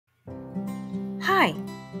Hi,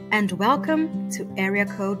 and welcome to Area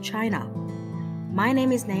Code China. My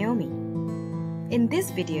name is Naomi. In this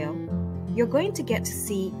video, you're going to get to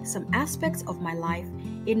see some aspects of my life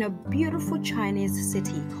in a beautiful Chinese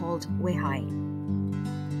city called Weihai.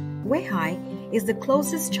 Weihai is the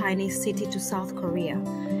closest Chinese city to South Korea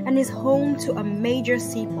and is home to a major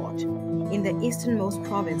seaport in the easternmost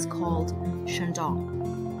province called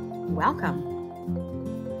Shandong. Welcome.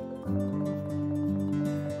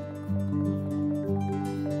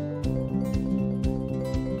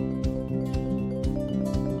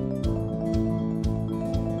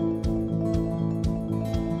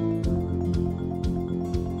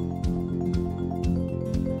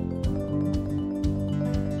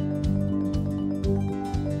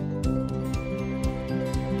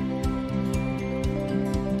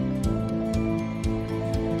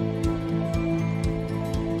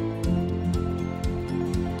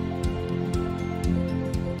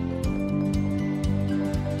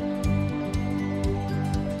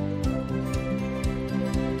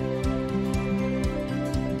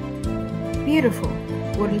 Beautiful,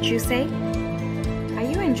 wouldn't you say? Are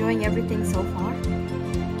you enjoying everything so far?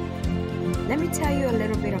 Let me tell you a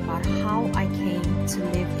little bit about how I came to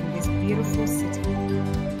live in this beautiful city.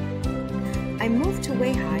 I moved to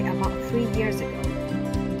Weihai about 3 years ago,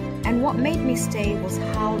 and what made me stay was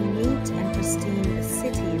how neat and pristine the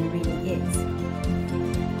city really is.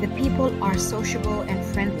 The people are sociable and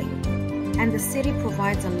friendly, and the city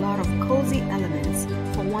provides a lot of cozy elements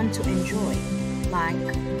for one to enjoy, like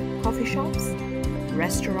coffee shops,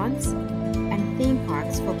 restaurants, and theme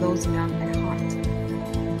parks for those young at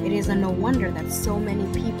heart. It is a no wonder that so many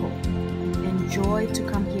people enjoy to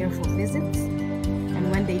come here for visits,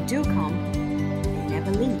 and when they do come, they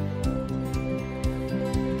never leave.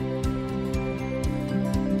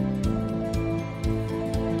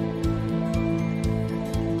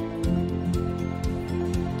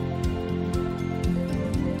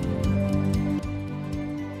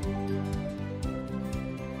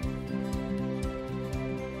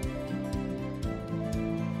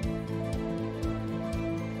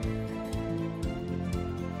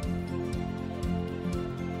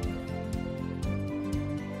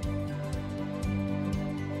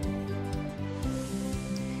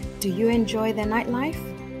 Do you enjoy the nightlife?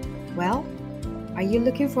 Well, are you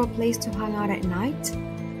looking for a place to hang out at night?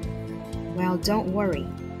 Well, don't worry.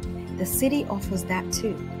 The city offers that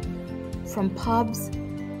too. From pubs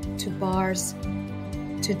to bars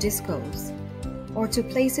to discos, or to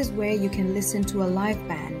places where you can listen to a live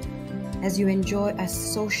band as you enjoy a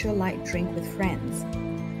social light drink with friends.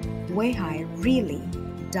 Weihai really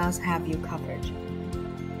does have you covered.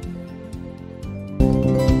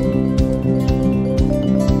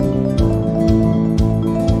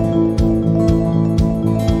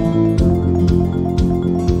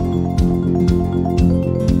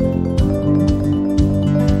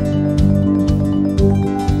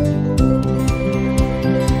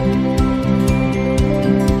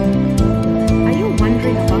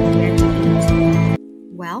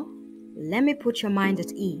 Let me put your mind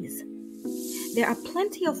at ease. There are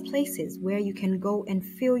plenty of places where you can go and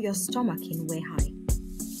fill your stomach in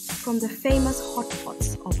Weihai. From the famous hot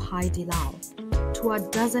pots of Hai Di Lao to a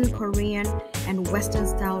dozen Korean and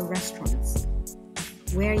Western-style restaurants,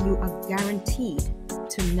 where you are guaranteed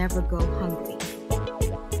to never go hungry.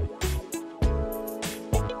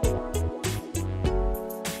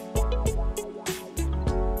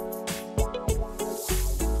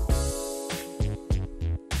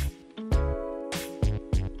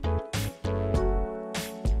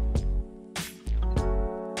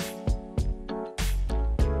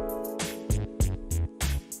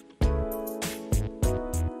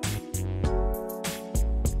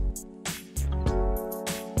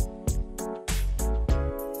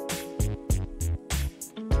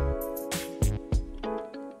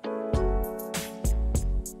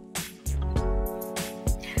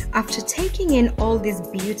 After taking in all this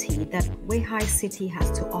beauty that Weihai City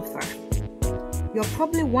has to offer, you're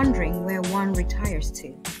probably wondering where one retires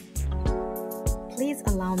to. Please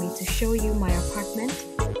allow me to show you my apartment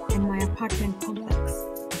and my apartment complex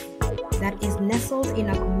that is nestled in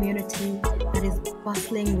a community that is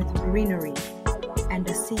bustling with greenery and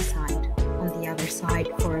a seaside on the other side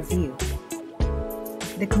for a view.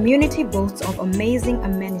 The community boasts of amazing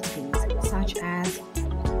amenities such as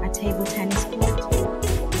a table tennis court,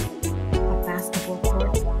 basketball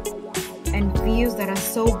court, and views that are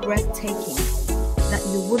so breathtaking that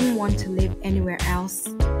you wouldn't want to live anywhere else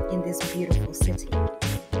in this beautiful city.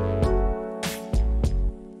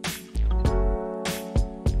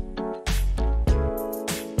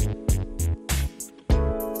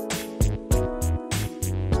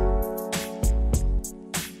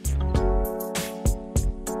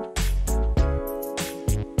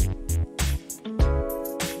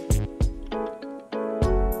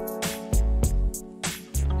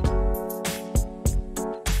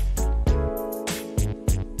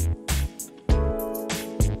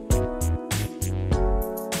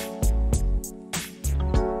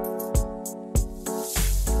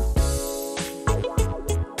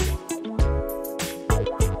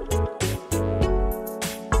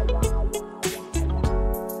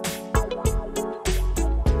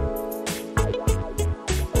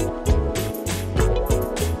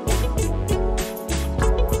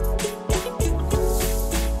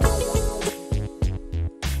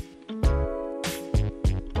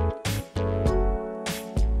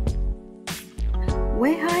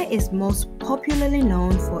 is most popularly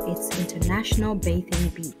known for its international bathing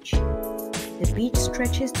beach. The beach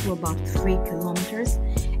stretches to about 3 kilometers,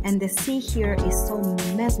 and the sea here is so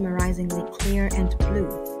mesmerizingly clear and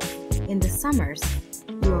blue. In the summers,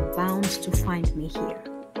 you are bound to find me here.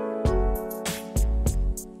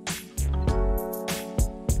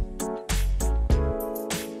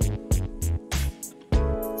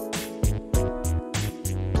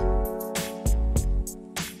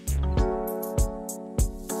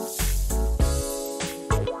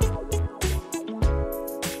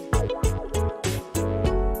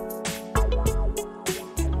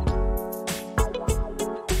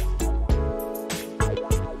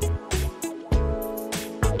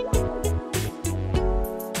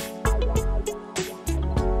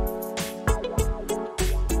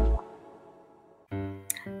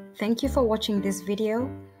 Thank you for watching this video,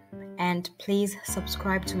 and please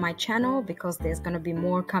subscribe to my channel because there's going to be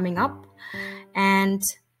more coming up. And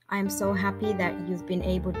I'm so happy that you've been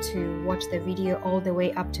able to watch the video all the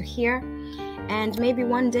way up to here, and maybe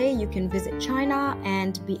one day you can visit China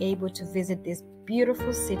and be able to visit this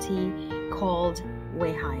beautiful city called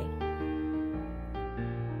Weihai.